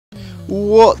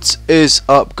What is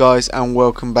up, guys, and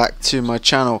welcome back to my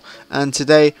channel. And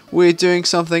today we're doing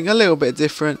something a little bit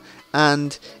different,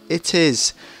 and it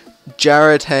is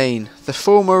Jarryd Hayne, the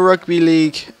former rugby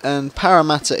league and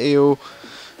Parramatta Eel.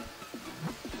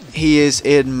 He is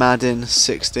in Madden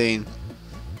 16.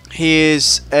 He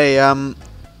is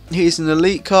he's an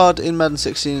elite card in Madden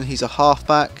 16, and he's a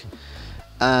halfback,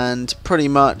 and pretty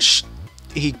much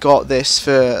he got this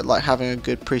for like having a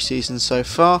good preseason so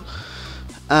far.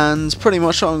 And pretty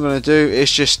much what I'm going to do is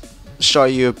just show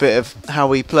you a bit of how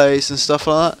he plays and stuff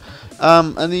like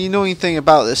that. And the annoying thing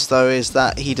about this though is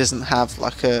that he doesn't have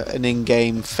like an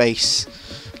in-game face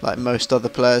like most other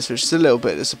players, which is a little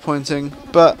bit disappointing,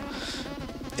 but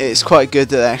it's quite good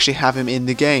that they actually have him in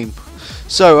the game.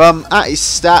 So at his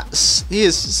stats, he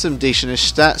has some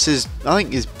decentish stats. I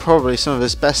think probably some of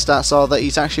his best stats are that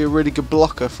he's actually a really good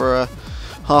blocker for a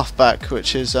halfback,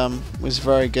 which is was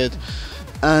very good.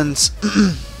 And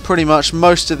pretty much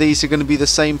most of these are going to be the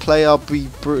same play. I'll be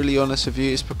brutally honest with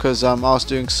you. It's because I was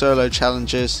doing solo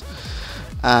challenges,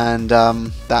 and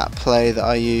that play that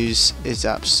I use is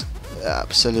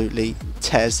absolutely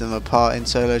tears them apart in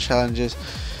solo challenges.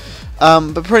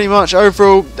 But pretty much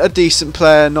overall a decent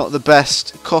player, not the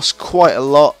best. Costs quite a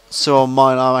lot, so on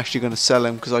mine I'm actually going to sell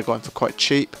him because I got him for quite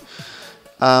cheap.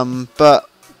 But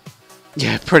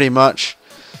yeah, pretty much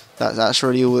that's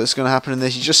really all that's going to happen in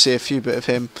this. You just see a few bit of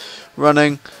him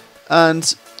running,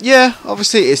 and yeah,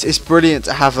 obviously it's brilliant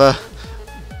to have a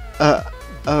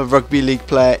rugby league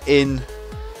player in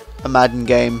a Madden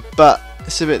game, but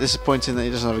it's a bit disappointing that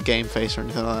he doesn't have a game face or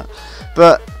anything like that.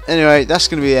 But anyway, that's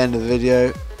going to be the end of the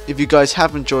video. If you guys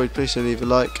have enjoyed, please do leave a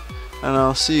like, and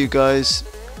I'll see you guys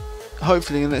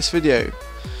hopefully in the next video,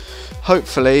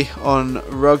 hopefully on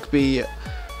Rugby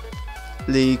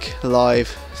League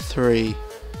Live 3.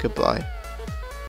 Goodbye.